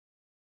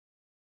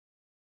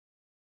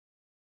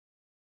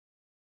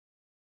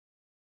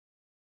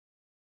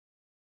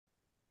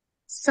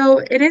So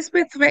it is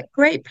with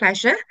great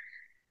pleasure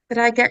that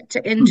I get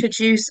to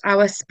introduce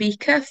our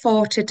speaker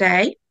for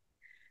today.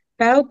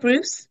 Belle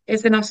Bruce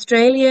is an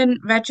Australian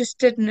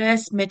registered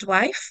nurse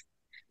midwife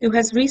who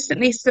has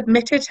recently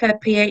submitted her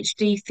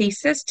PhD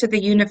thesis to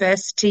the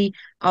University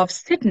of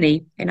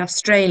Sydney in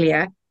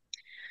Australia.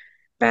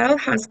 Belle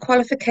has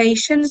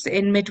qualifications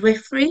in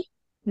midwifery,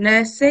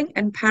 nursing,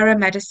 and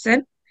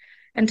paramedicine,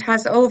 and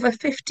has over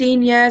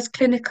 15 years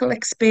clinical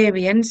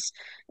experience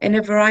in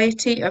a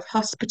variety of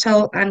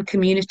hospital and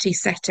community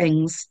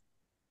settings.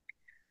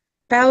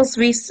 Belle's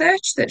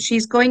research that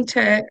she's going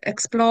to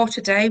explore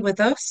today with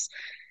us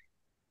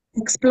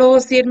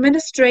explores the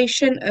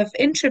administration of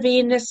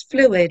intravenous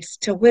fluids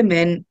to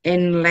women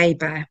in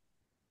labour.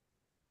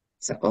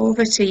 So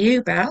over to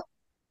you, Belle.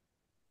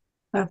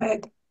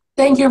 Perfect.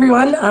 Thank you,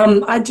 everyone.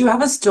 I do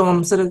have a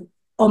storm sort of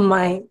on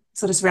my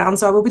sort of surround,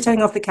 so I will be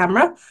turning off the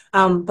camera,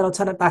 but I'll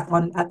turn it back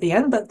on at the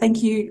end. But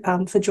thank you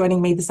for joining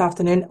me this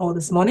afternoon or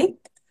this morning.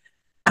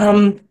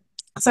 Um,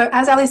 so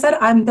as Ali said,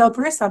 I'm Belle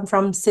Bruce. I'm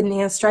from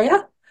Sydney,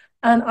 Australia,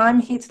 and I'm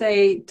here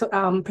today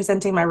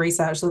presenting my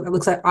research that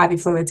looks at IV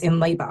fluids in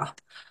labour.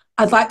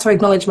 I'd like to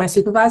acknowledge my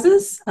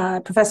supervisors,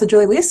 Professor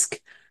Julie Lisk,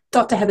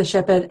 Dr. Heather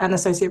Shepherd, and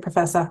Associate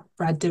Professor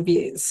Brad De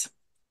Beers.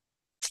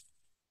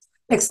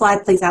 Next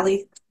slide, please,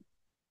 Ali.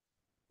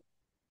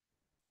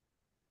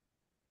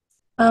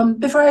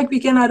 Before I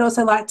begin, I'd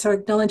also like to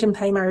acknowledge and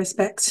pay my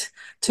respect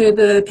to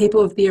the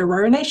people of the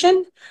Eora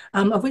Nation,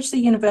 of which the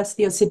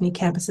University of Sydney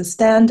campuses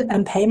stand,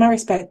 and pay my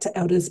respect to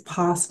elders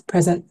past,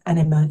 present, and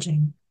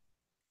emerging.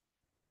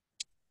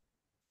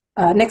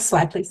 Next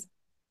slide, please.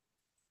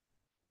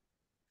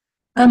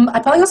 I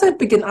probably also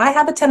begin. I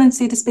have a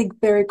tendency to speak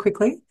very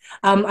quickly.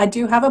 I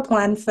do have a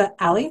plan for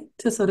Ali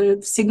to sort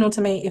of signal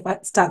to me if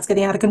it starts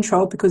getting out of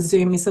control because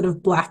Zoom is sort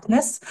of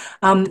blackness.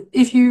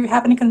 If you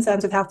have any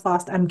concerns with how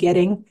fast I'm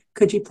getting,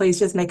 could you please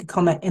just make a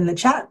comment in the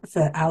chat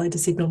for Ali to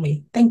signal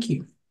me? Thank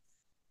you.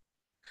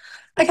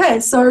 Okay,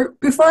 so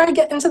before I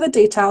get into the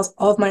details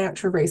of my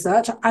actual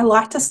research, I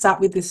like to start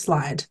with this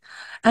slide.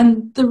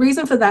 And the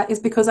reason for that is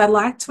because I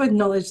like to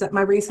acknowledge that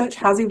my research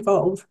has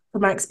evolved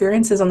from my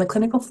experiences on the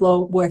clinical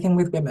floor working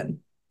with women.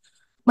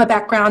 My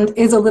background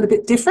is a little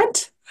bit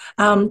different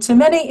to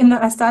many in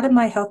that I started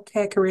my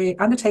healthcare career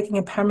undertaking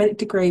a paramedic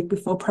degree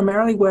before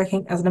primarily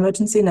working as an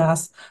emergency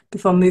nurse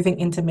before moving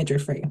into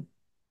midwifery.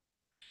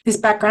 This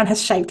background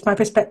has shaped my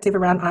perspective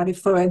around IV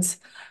fluids.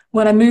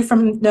 When I moved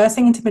from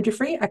nursing into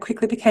midwifery, I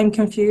quickly became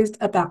confused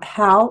about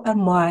how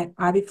and why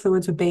IV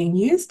fluids were being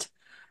used.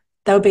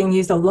 They were being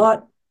used a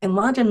lot, in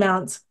large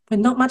amounts, with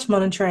not much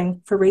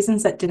monitoring for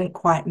reasons that didn't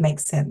quite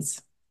make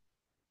sense.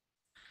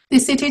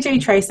 This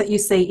CTG trace that you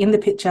see in the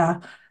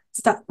picture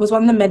was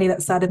one of the many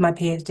that started my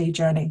PhD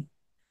journey.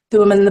 The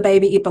woman and the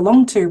baby it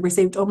belonged to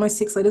received almost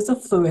 6 litres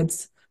of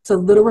fluids, so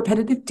little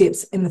repetitive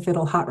dips in the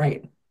fetal heart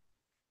rate.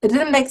 It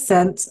didn't make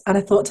sense, and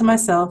I thought to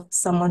myself,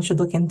 someone should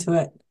look into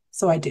it,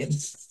 so I did.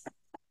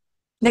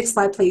 Next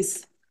slide,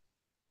 please.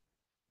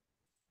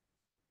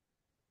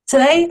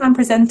 Today, I'm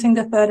presenting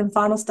the third and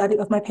final study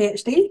of my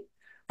PhD,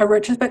 a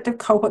retrospective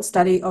cohort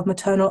study of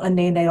maternal and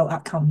neonatal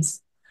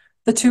outcomes.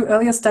 The 2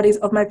 earlier studies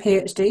of my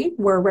PhD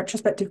were a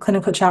retrospective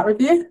clinical chart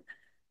review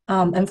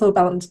and fluid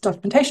balance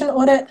documentation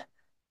audit,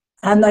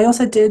 and I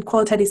also did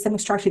qualitative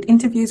semi-structured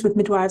interviews with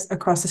midwives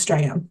across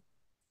Australia.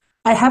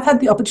 I have had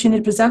the opportunity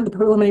to present the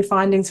preliminary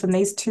findings from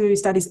these 2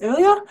 studies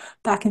earlier,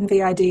 back in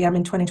VIDM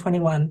in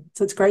 2021,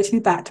 so it's great to be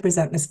back to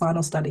present this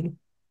final study.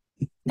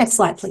 Next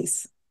slide,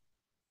 please.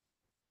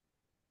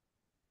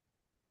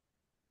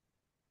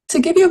 To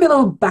give you a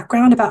little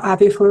background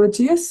about IV fluids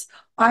use,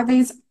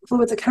 IV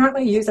fluids are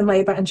currently used in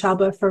labour and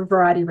childbirth for a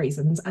variety of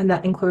reasons, and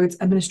that includes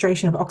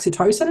administration of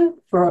oxytocin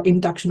for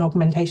induction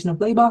augmentation of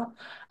labour,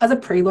 as a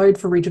preload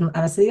for regional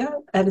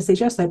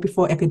anaesthesia, so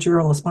before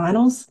epidural or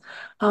spinals,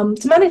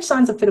 to manage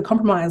signs of fetal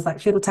compromise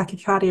like fetal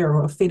tachycardia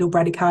or fetal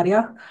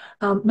bradycardia,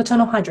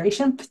 maternal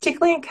hydration,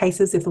 particularly in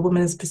cases if the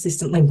woman is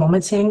persistently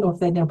vomiting or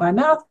fed by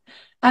mouth,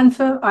 and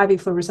for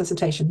IV fluid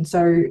resuscitation.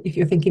 So if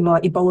you're thinking more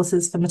like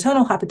boluses for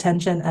maternal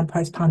hypertension and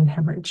postpartum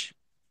hemorrhage.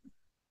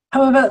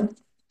 However,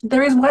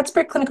 there is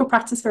widespread clinical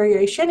practice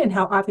variation in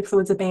how IV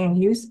fluids are being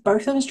used,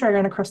 both in Australia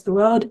and across the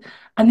world,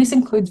 and this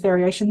includes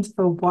variations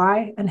for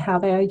why and how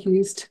they are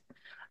used,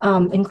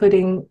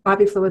 including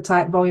IV fluid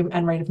type, volume,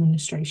 and rate of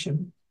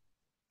administration.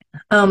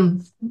 But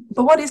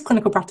what is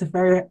clinical practice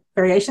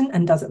variation,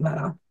 and does it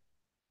matter?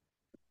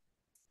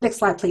 Next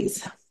slide,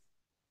 please.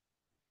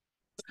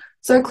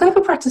 So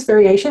clinical practice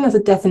variation as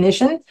a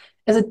definition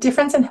is a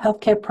difference in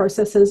healthcare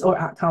processes or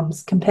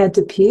outcomes compared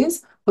to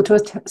peers or to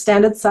a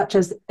standard such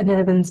as an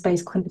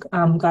evidence-based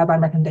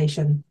guideline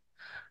recommendation.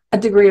 A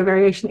degree of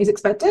variation is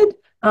expected,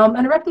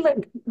 and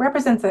it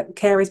represents that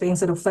care is being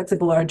sort of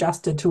flexible or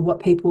adjusted to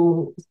what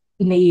people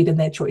need and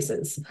their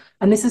choices.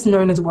 And this is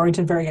known as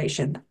warranted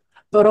variation.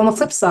 But on the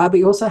flip side,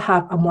 we also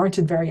have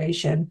unwarranted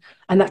variation,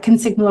 and that can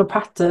signal a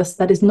practice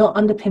that is not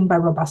underpinned by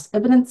robust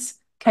evidence,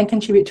 can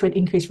contribute to an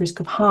increased risk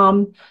of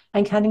harm,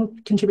 and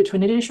can contribute to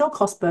an additional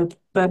cost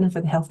burden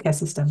for the healthcare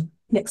system.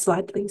 Next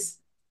slide, please.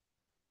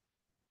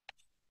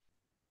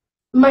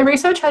 My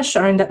research has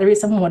shown that there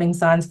is some warning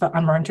signs for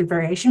unwarranted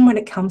variation when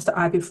it comes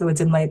to IV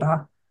fluids in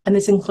labour, and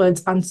this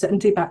includes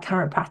uncertainty about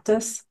current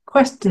practice,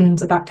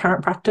 questions about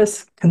current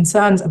practice,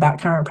 concerns about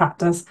current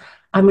practice,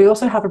 and we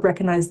also have a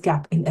recognised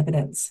gap in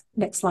evidence.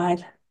 Next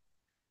slide.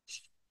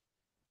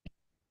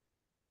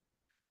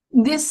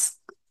 This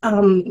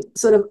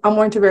sort of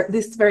unwarranted,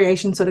 this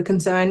variation sort of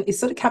concern is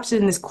sort of captured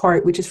in this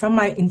quote, which is from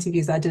my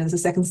interviews I did as a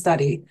second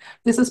study.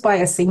 This was by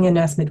a senior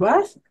nurse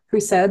midwife who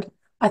said,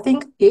 I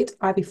think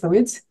IV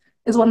fluids,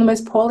 is one of the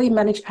most poorly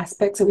managed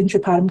aspects of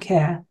intrapartum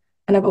care.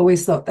 And I've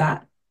always thought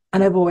that.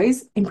 And I've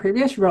always, in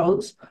previous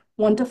roles,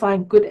 wanted to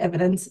find good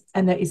evidence,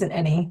 and there isn't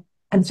any.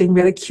 And it's been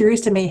really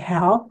curious to me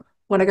how,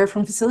 when I go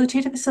from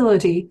facility to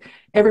facility,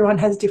 everyone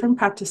has different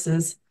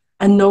practices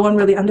and no one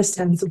really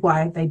understands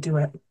why they do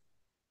it.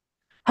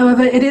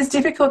 However, it is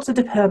difficult to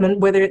determine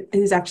whether it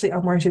is actually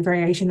unwarranted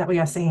variation that we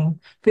are seeing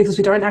because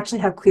we don't actually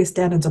have clear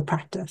standards of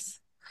practice,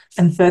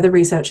 and further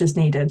research is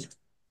needed.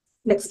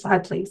 Next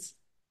slide, please.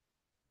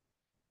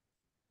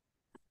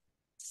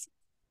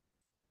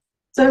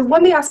 So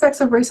one of the aspects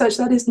of research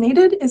that is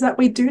needed is that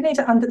we do need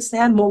to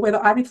understand more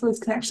whether IV fluids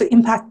can actually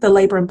impact the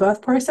labour and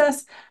birth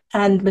process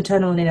and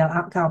maternal and neonatal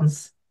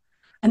outcomes.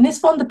 And this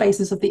formed the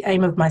basis of the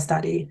aim of my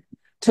study,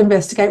 to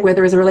investigate whether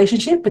there is a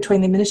relationship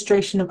between the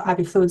administration of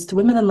IV fluids to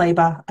women in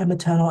labour and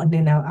maternal and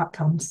neonatal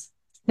outcomes.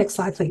 Next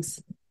slide,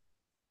 please.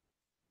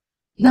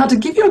 Now, to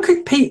give you a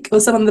quick peek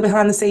of some of the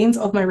behind the scenes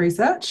of my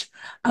research,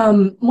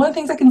 one of the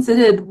things I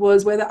considered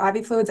was whether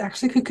IV fluids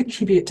actually could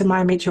contribute to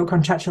myometrial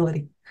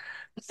contractility.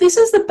 This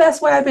is the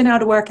best way I've been able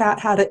to work out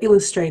how to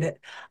illustrate it.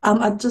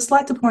 I'd just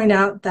like to point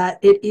out that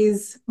it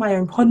is my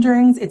own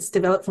ponderings. It's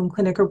developed from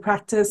clinical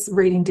practice,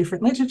 reading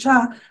different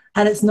literature,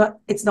 and it's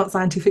not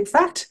scientific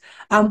fact.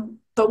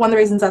 But one of the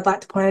reasons I'd like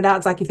to point it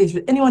out is like if there's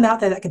anyone out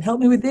there that can help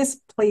me with this,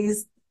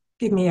 please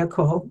give me a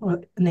call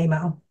or an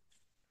email.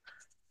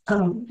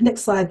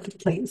 Next slide,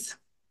 please.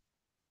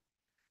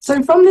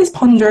 So from this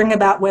pondering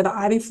about whether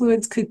IV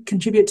fluids could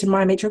contribute to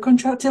myometrial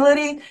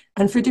contractility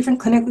and through different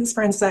clinical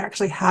experiences I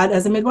actually had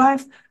as a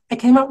midwife, I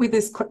came up with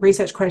this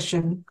research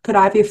question: could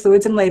IV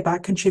fluids in labour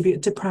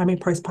contribute to primary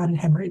postpartum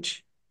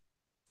hemorrhage?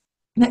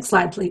 Next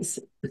slide, please.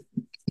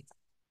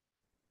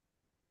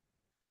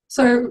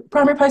 So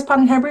primary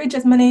postpartum hemorrhage,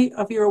 as many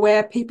of you are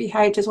aware,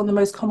 PPH is one of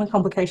the most common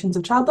complications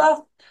of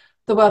childbirth.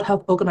 The World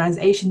Health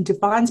Organization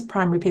defines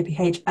primary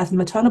PPH as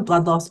maternal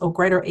blood loss or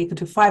greater or equal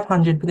to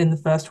 500 within the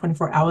first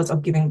 24 hours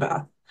of giving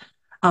birth.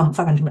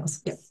 500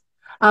 mils, yes.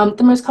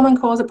 The most common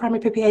cause of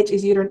primary PPH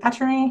is uterine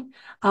atony,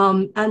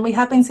 and we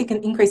have been seeing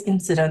an increased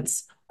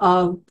incidence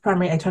of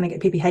primary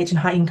atonic PPH in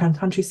high-income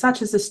countries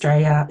such as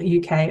Australia,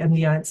 UK, and the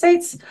United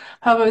States.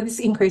 However, this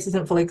increase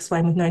isn't fully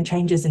explained with known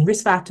changes in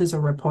risk factors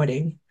or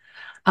reporting.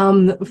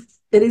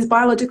 It is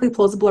biologically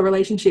plausible a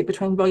relationship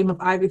between volume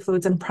of IV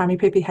fluids and primary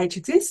PPH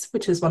exists,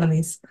 which is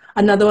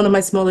another one of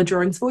my smaller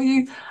drawings for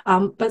you,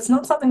 but it's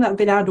not something that I've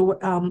been able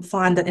to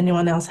find that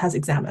anyone else has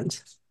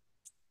examined.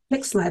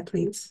 Next slide,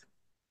 please.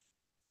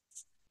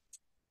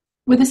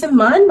 With this in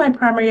mind, my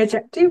primary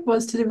objective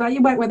was to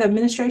evaluate whether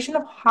administration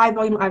of high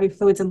volume IV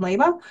fluids in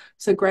labour,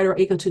 so greater or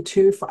equal to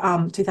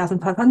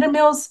 2,500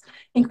 mils,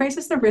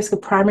 increases the risk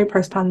of primary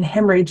postpartum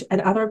hemorrhage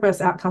and other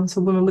adverse outcomes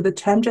for women with a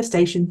term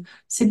gestation,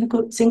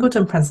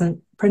 singleton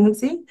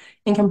pregnancy,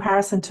 in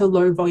comparison to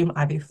low volume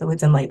IV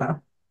fluids in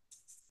labour.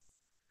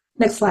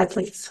 Next slide,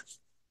 please.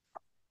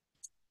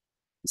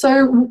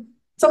 So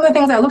some of the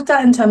things I looked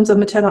at in terms of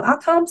maternal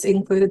outcomes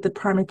included the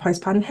primary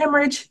postpartum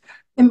hemorrhage,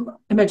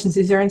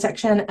 emergency caesarean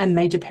section, and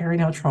major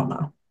perinatal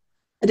trauma.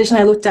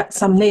 Additionally, I looked at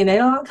some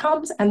neonatal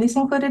outcomes, and this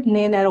included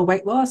neonatal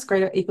weight loss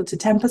greater or equal to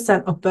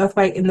 10% of birth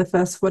weight in the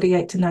first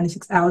 48 to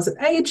 96 hours of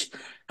age.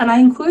 And I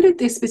included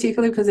this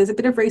particularly because there's a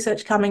bit of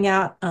research coming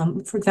out,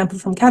 for example,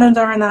 from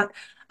Canada and that,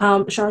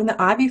 showing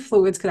that IV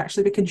fluids could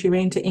actually be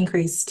contributing to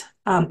increased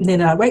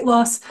neonatal weight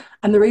loss.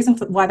 And the reason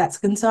for why that's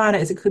a concern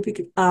is it could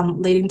be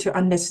leading to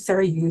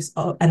unnecessary use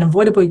of and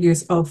avoidable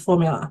use of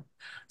formula.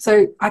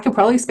 So I could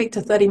probably speak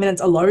to 30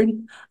 minutes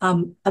alone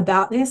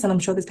about this, and I'm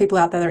sure there's people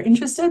out there that are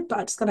interested, but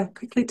I'm just going to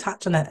quickly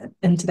touch on it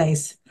in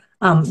today's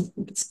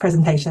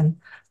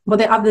presentation. Well,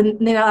 the other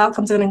neonatal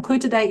outcomes I'm going to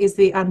include today is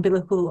the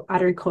umbilical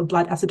artery cord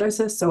blood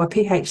acidosis, so a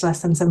pH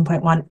less than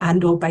 7.1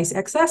 and or base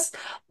excess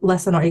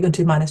less than or equal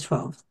to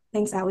 -12.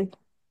 Thanks, Ali.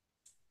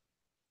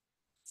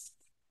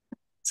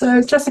 So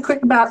just a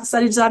quick about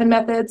study design and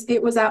methods.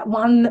 It was at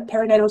one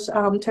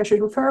perinatal tertiary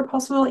referral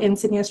hospital in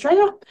Sydney,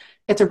 Australia.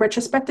 It's a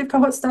retrospective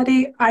cohort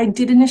study. I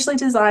did initially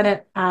design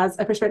it as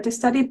a prospective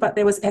study, but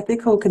there was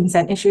ethical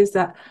consent issues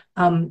that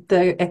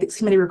the ethics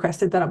committee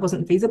requested that it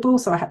wasn't feasible,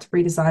 so I had to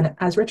redesign it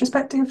as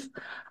retrospective.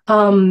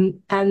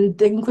 And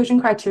the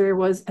inclusion criteria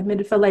was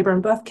admitted for labour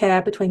and birth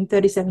care between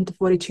 37 to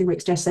 42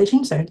 weeks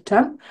gestation, so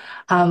term,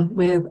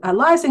 with a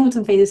live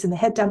singleton fetus in the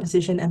head down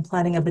position and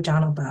planning a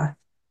vaginal birth.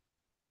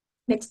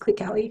 Next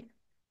click, Ali.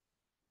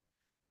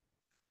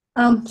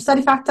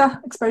 Study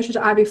factor, exposure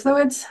to IV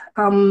fluids,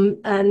 and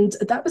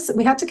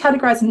we had to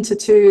categorize into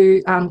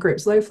two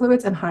groups, low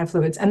fluids and high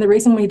fluids. And the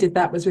reason we did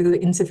that was with the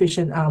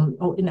insufficient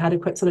or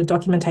inadequate sort of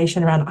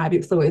documentation around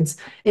IV fluids.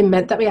 It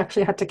meant that we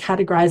actually had to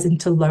categorize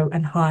into low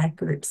and high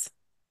groups.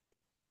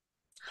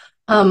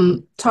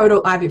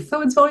 Total IV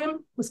fluids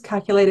volume was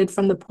calculated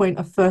from the point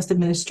of first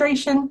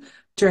administration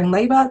during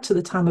labor to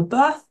the time of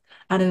birth,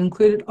 and it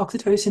included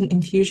oxytocin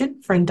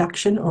infusion for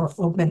induction or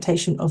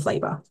augmentation of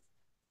labor.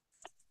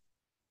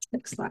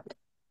 Next slide.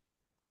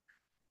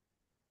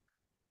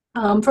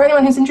 For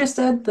anyone who's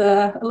interested,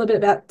 a little bit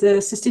about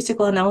the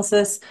statistical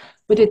analysis,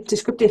 we did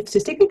descriptive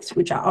statistics,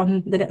 which are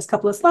on the next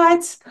couple of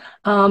slides,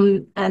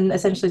 and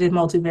essentially did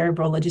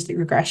multivariable logistic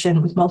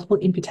regression with multiple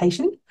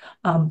imputation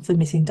for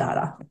missing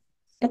data.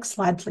 Next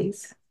slide,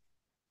 please.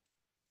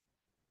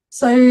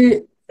 So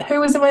who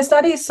was in my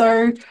study?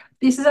 So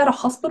this is at a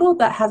hospital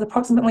that has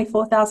approximately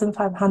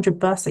 4,500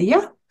 births a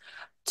year.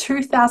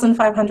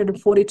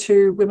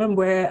 2,542 women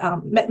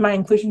met my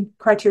inclusion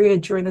criteria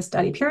during the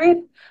study period,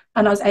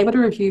 and I was able to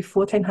review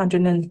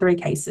 1,403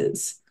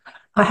 cases.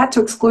 I had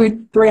to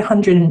exclude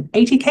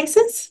 380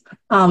 cases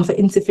for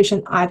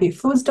insufficient IV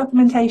fluids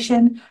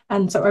documentation,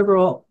 and so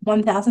overall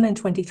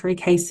 1,023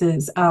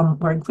 cases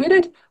were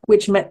included,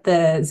 which met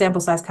the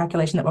sample size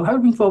calculation that we're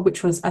hoping for,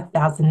 which was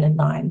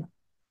 1,009.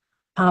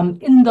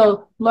 In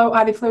the low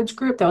IV fluids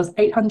group, there was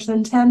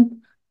 810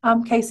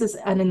 cases,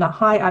 and in the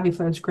high IV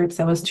fluids groups,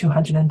 there was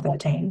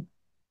 213.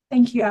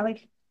 Thank you,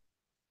 Ali.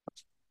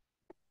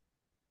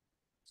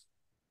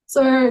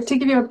 So to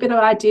give you a bit of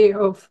idea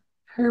of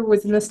who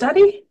was in the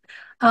study,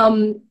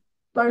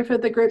 both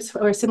of the groups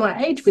were a similar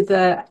age with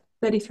the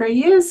 33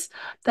 years.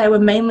 They were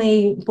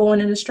mainly born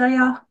in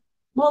Australia,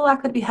 more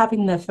likely to be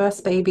having their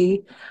first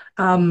baby,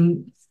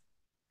 and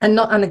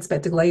not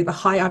unexpectedly, the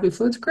high IV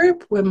fluids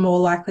group were more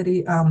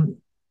likely to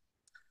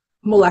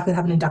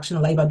have an induction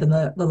of labour than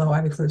the low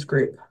IV fluids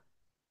group.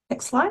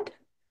 Next slide.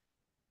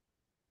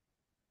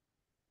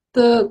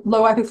 The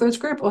low IV fluids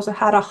group also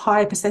had a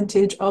high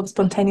percentage of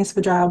spontaneous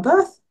vaginal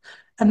birth,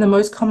 and the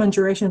most common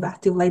duration of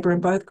active labour in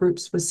both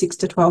groups was 6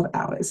 to 12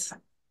 hours.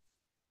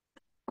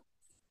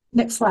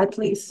 Next slide,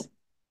 please.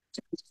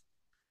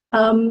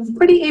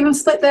 Pretty even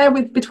split there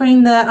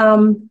between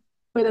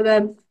whether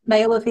they're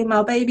male or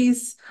female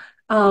babies,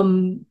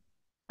 and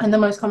the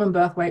most common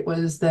birth weight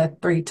was the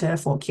 3 to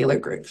 4 kilo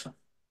group.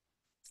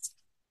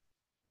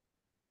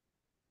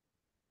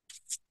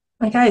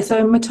 Okay,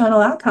 so maternal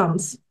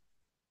outcomes.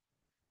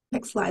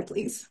 Next slide,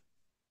 please.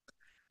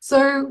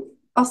 So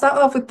I'll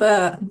start off with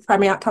the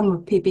primary outcome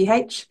of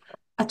PPH.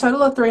 A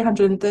total of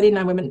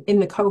 339 women in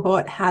the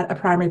cohort had a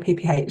primary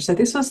PPH. So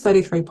this was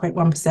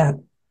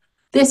 33.1%.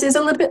 This is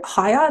a little bit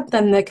higher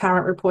than the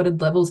current reported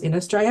levels in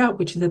Australia,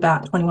 which is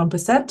about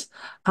 21%.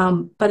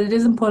 But it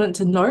is important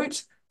to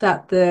note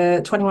that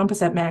the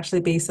 21% may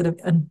actually be sort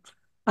of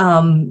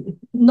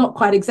not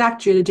quite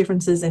exact due to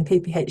differences in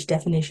PPH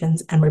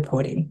definitions and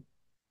reporting.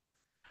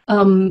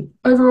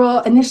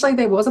 Overall, initially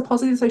there was a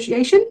positive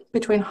association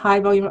between high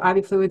volume of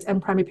IV fluids and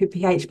primary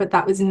PPH, but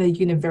that was in the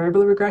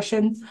univariable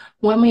regression.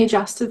 When we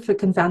adjusted for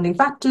confounding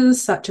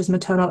factors such as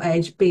maternal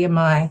age,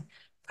 BMI,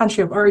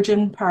 country of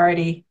origin,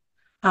 priority,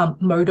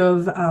 mode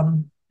of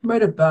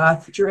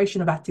birth,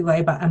 duration of active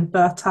labour, and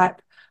birth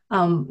type,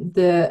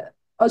 the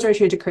odds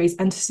ratio decreased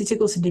and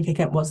statistical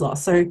significance was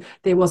lost. So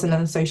there wasn't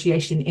an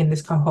association in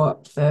this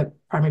cohort for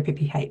primary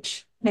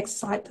PPH. Next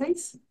slide,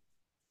 please.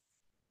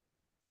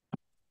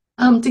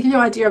 To give you an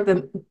idea of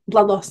the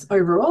blood loss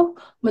overall,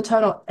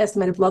 maternal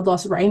estimated blood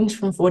loss ranged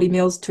from 40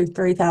 mils to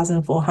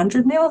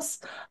 3,400 mils,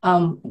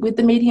 with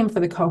the median for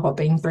the cohort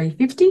being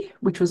 350,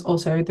 which was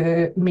also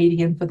the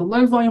median for the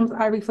low volume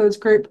IV fluids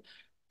group.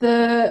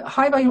 The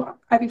high volume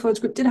IV fluids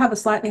group did have a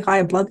slightly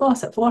higher blood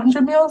loss at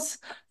 400 mils,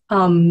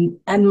 and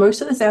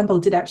most of the sample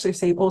did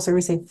actually also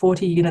receive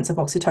 40 units of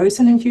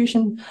oxytocin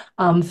infusion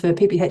for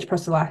PPH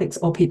prophylactics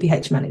or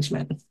PPH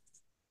management.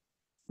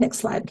 Next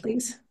slide,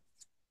 please.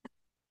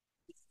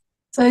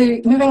 So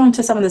moving on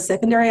to some of the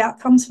secondary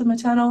outcomes for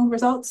maternal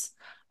results.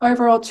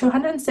 Overall,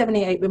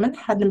 278 women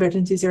had an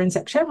emergency cesarean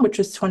section, which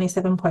was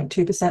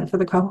 27.2% for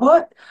the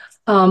cohort.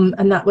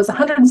 And that was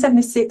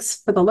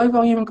 176 for the low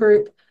volume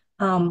group,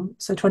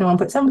 so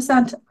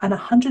 21.7%, and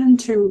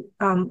 102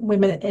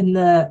 women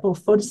or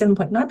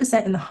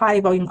 47.9% in the high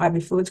volume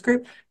IV fluids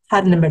group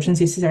had an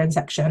emergency cesarean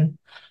section.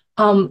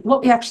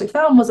 What we actually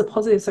found was a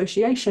positive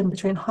association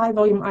between high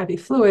volume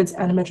IV fluids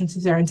and emergency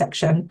cesarean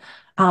section,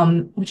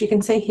 which you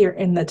can see here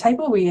in the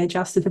table. We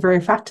adjusted for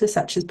various factors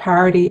such as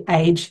priority,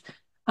 age,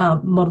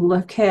 model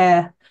of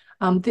care.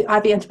 The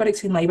IV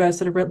antibiotics in labour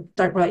sort of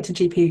don't relate to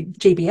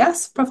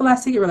GBS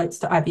prophylaxis. It relates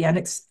to IV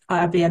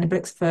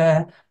antibiotics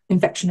for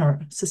infection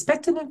or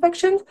suspected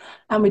infection.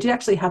 And we did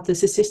actually have the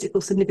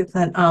statistical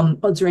significant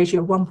odds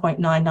ratio of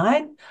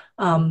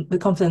 1.99, with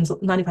confidence,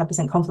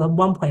 95% confidence,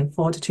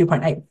 1.4 to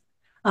 2.8.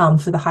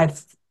 For the high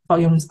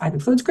volumes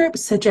IV fluids group,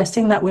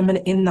 suggesting that women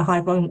in the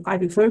high volume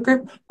IV fluid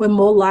group were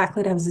more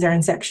likely to have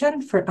cesarean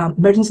section for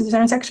emergency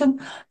cesarean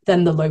section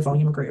than the low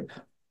volume group.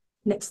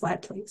 Next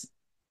slide, please.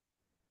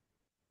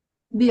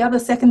 The other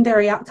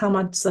secondary outcome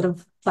I'd sort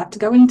of like to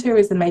go into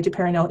is the major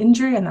perinatal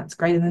injury, and that's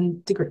greater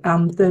than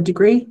third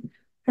degree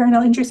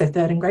perinatal injury, so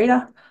third and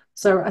greater.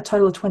 So a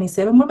total of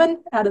 27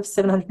 women out of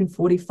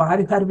 745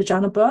 who had a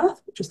vaginal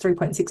birth, which was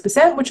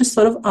 3.6%, which is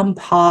sort of on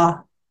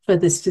par for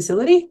this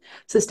facility,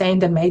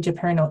 sustained a major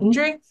perinatal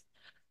injury.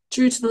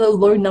 Due to the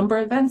low number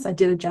of events, I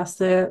did adjust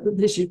the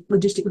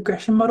logistic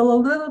regression model a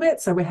little bit.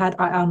 So we had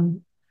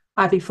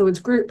IV fluids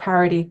group,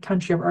 parity,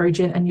 country of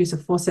origin, and use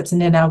of forceps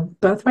and then our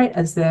birth rate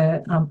as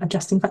the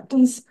adjusting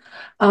factors.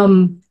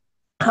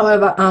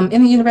 However,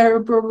 in the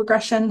univariable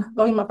regression,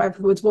 volume of IV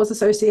fluids was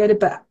associated,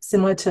 but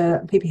similar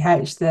to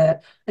PPH, the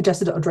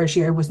adjusted odds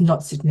ratio was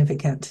not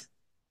significant.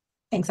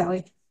 Thanks,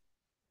 Ali.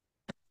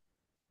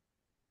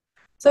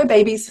 So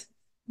babies.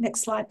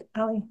 Next slide,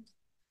 Ali.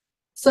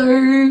 So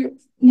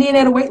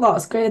neonatal weight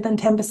loss, greater than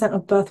 10%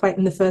 of birth weight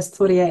in the first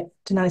 48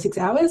 to 96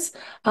 hours.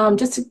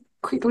 Just to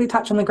quickly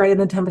touch on the greater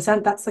than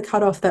 10%, that's the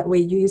cutoff that we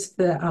use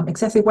for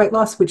excessive weight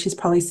loss, which is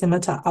probably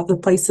similar to other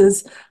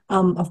places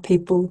of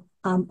people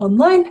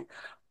online.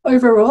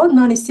 Overall,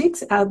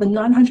 96 out of the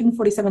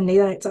 947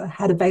 neonates I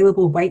had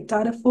available weight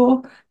data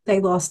for, they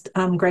lost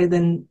greater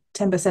than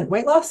 10%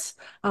 weight loss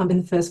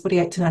in the first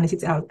 48 to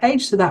 96 hours of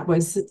age. So that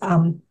was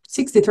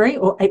 63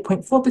 or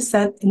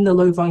 8.4% in the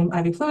low volume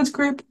IV fluids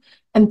group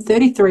and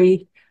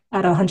 33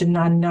 out of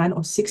 199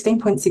 or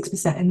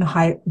 16.6% in the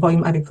high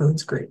volume IV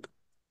fluids group.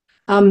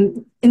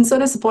 In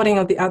sort of supporting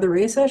of the other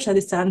research that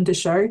is starting to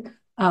show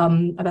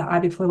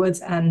about IV fluids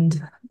and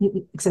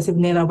excessive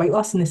neonatal weight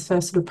loss in this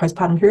first sort of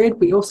postpartum period,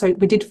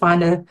 we did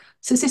find a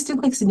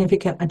statistically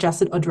significant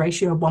adjusted odds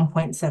ratio of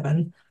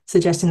 1.7,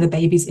 suggesting the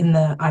babies in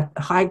the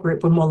high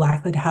group were more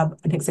likely to have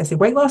an excessive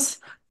weight loss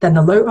than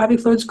the low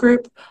IV fluids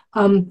group.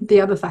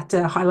 The other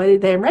factor highlighted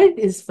there in red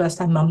is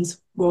first-time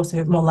mums were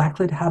also more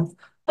likely to have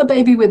a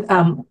baby with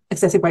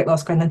excessive weight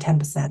loss greater than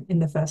 10% in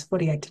the first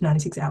 48 to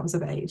 96 hours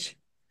of age.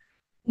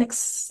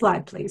 Next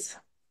slide, please.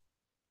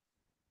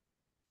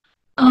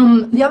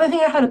 The other thing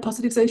I had a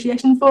positive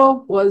association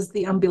for was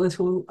the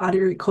umbilical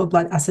artery cord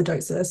blood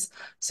acidosis.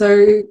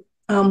 So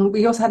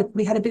we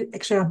had a bit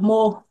extra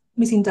more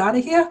missing data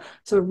here.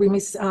 So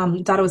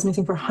data was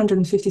missing for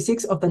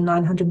 156 of the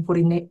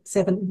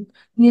 947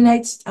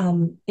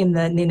 neonates in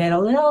the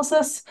neonatal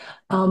analysis,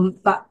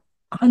 but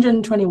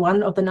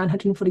 121 of the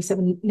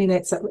 947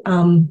 neonates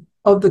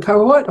of the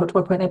cohort, or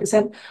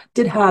 12.8%,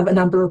 did have an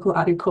umbilical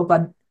artery cord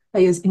blood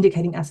layers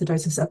indicating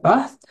acidosis at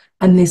birth,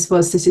 and this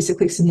was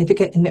statistically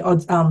significant in the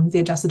odds, the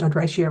adjusted odds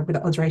ratio with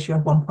an odds ratio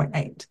of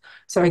 1.8.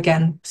 So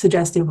again,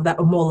 suggestive that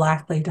we're more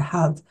likely to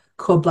have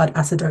cord blood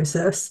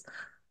acidosis.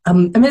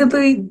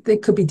 Admittedly, there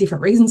could be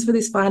different reasons for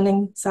this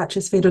finding, such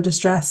as fetal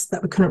distress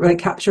that we couldn't really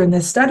capture in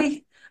this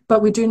study,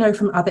 but we do know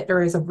from other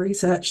areas of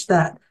research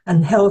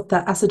and health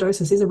that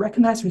acidosis is a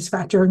recognized risk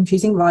factor in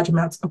using large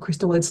amounts of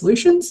crystalloid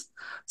solutions.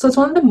 So it's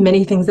one of the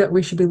many things that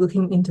we should be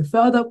looking into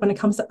further when it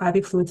comes to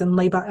IV fluids and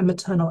labour and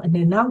maternal and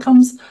neonatal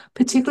outcomes,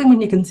 particularly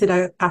when you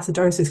consider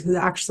acidosis, because it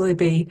actually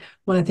be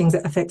one of the things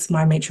that affects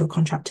myometrial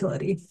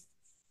contractility.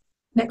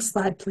 Next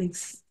slide,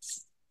 please.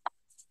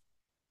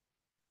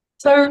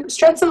 So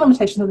strengths and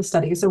limitations of the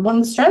study. So one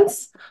of the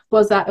strengths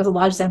was that it was a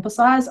large sample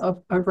size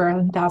of over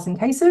 1,000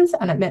 cases,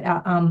 and it met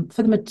our,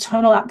 for the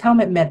maternal outcome,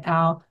 it met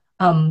our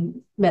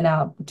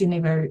de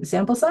novo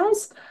sample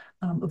size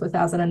of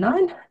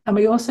 1,009. And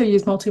we also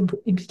used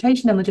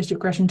multi-imputation and logistic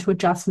regression to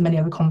adjust for many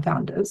of the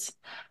confounders.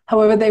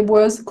 However, there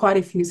was quite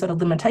a few sort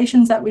of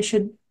limitations that we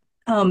should,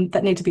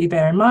 that need to be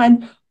bear in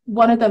mind.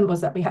 One of them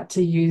was that we had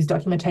to use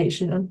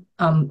documentation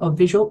of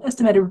visual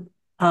estimated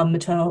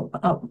maternal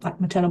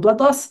blood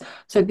loss.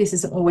 So this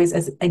isn't always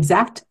as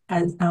exact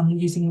as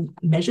using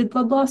measured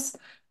blood loss.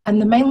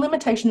 And the main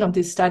limitation of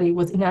this study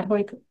was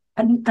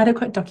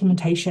inadequate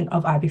documentation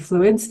of IV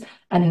fluids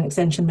and an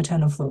extension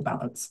maternal fluid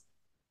balance.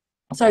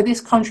 So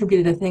this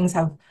contributed to things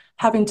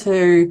having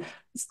to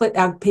split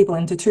our people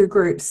into two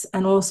groups,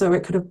 and also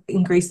it could have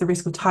increased the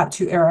risk of type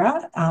 2 error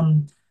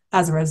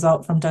as a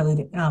result from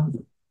diluting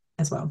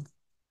as well.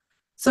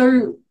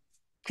 So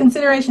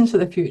considerations for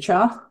the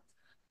future.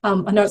 I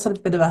know it's sort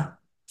of a bit of a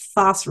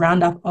fast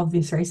roundup of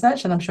this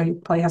research, and I'm sure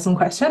you probably have some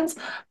questions,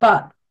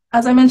 but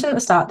as I mentioned at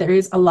the start, there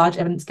is a large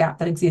evidence gap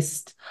that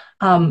exists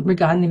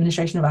regarding the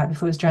administration of IV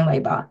fluids during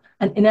labour,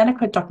 and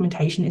inadequate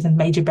documentation is a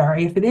major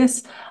barrier for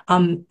this.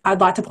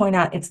 I'd like to point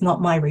out it's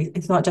not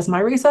just my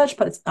research,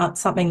 but it's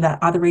something that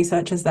other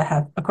researchers that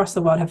have across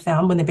the world have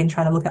found when they've been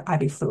trying to look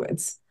at IV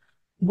fluids.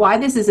 Why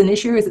this is an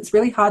issue is it's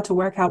really hard to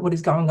work out what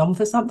is going on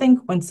for something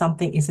when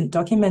something isn't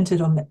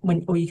documented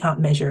or you can't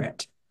measure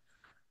it.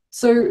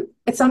 So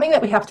it's something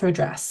that we have to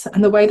address.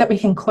 And the way that we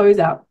can close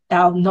out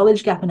our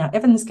knowledge gap and our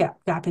evidence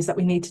gap is that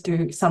we need to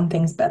do some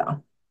things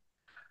better.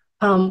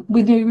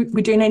 We do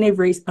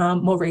need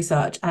more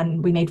research,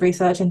 and we need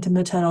research into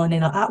maternal and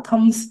neonatal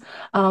outcomes.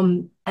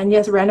 And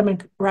yes,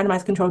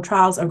 randomized controlled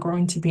trials are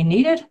going to be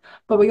needed,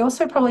 but we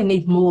also probably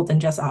need more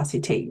than just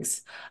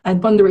RCTs.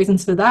 And one of the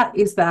reasons for that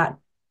is that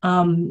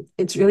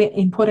it's really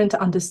important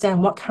to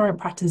understand what current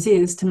practice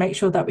is to make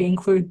sure that we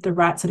include the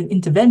right sort of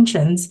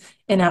interventions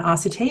in our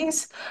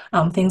RCTs.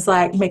 Things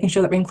like making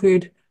sure that we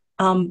include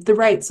the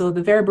rates or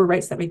the variable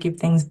rates that we give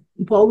things,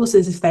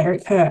 boluses if they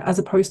occur, as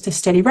opposed to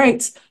steady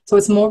rates. So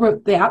it's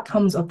more, the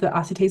outcomes of the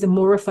RCTs are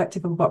more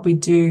reflective of what we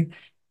do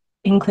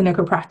in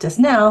clinical practice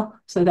now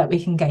so that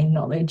we can gain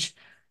knowledge.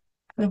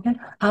 Okay.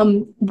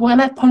 When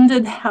I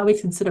pondered how we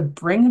could sort of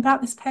bring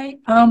about this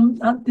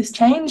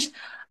change,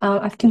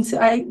 I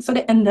sort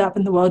of ended up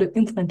in the world of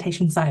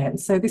implementation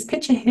science. So this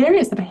picture here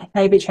is the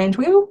behavior change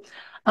wheel.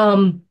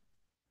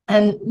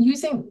 And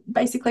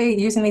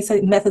basically using these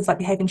methods like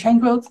behavior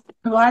change wheels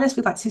provide us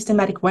with like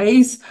systematic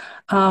ways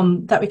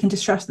that we can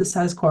disrupt the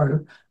status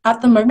quo. At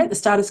the moment, the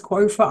status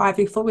quo for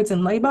IV fluids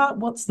in labour,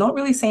 what's not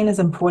really seen as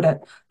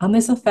important.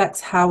 This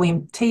affects how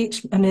we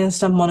teach,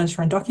 administer,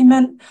 monitor, and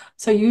document.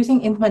 So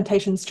using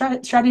implementation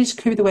strategies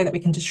could be the way that we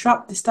can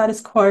disrupt the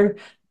status quo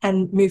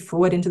and move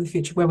forward into the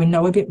future where we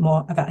know a bit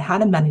more about how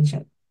to manage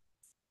it.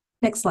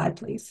 Next slide,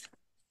 please.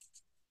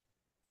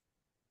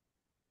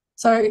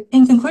 So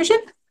in conclusion,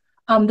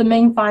 the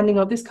main finding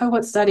of this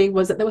cohort study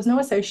was that there was no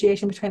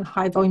association between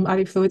high volume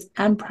IV fluids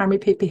and primary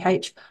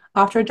PPH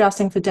after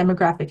adjusting for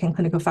demographic and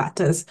clinical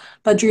factors.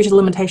 But due to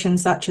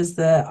limitations such as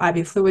the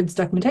IV fluids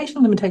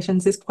documentation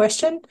limitations, this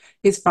question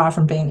is far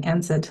from being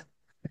answered.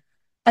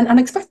 An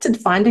unexpected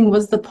finding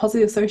was the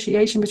positive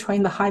association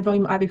between the high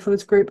volume IV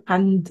fluids group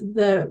and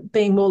the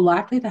being more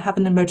likely to have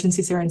an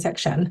emergency caesarean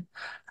section.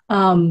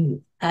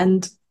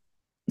 And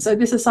so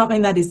this is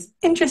something that is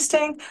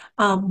interesting,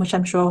 which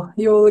I'm sure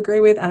you all agree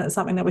with, and it's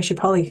something that we should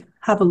probably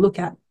have a look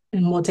at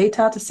in more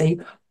detail to see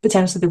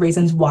potentially the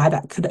reasons why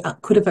that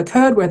could have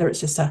occurred, whether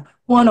it's just a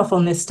one-off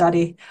on this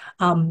study,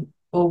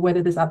 or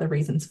whether there's other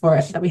reasons for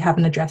it that we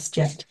haven't addressed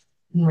yet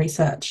in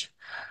research.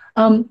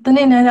 The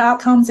neonatal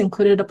outcomes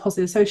included a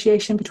positive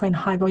association between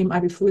high volume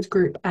IV fluids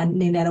group and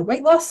neonatal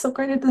weight loss of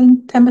greater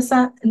than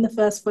 10% in the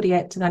first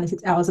 48 to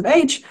 96 hours of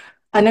age.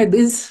 I know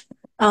Liz,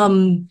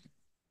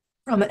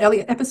 from an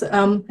earlier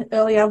episode,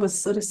 earlier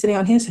was sort of sitting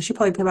on here, so she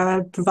probably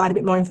provide a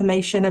bit more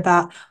information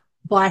about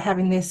why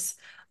having this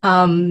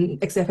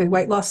excessive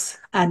weight loss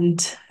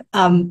and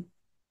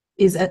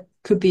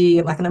could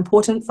be like an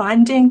important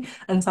finding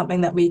and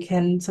something that we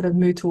can sort of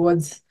move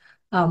towards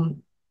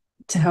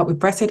to help with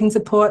breastfeeding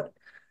support.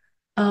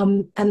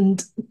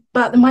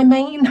 But my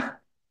main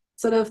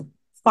sort of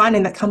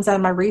finding that comes out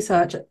of my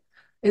research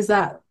is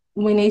that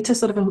we need to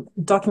sort of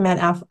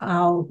document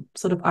our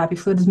sort of IV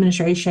fluid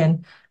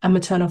administration and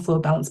maternal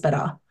fluid balance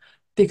better.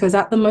 Because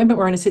at the moment,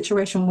 we're in a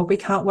situation where we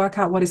can't work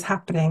out what is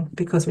happening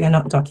because we are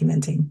not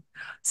documenting.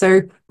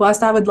 So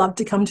whilst I would love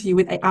to come to you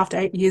with after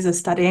 8 years of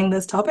studying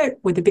this topic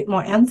with a bit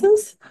more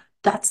answers,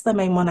 that's the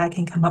main one I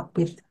can come up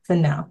with for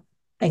now.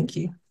 Thank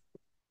you.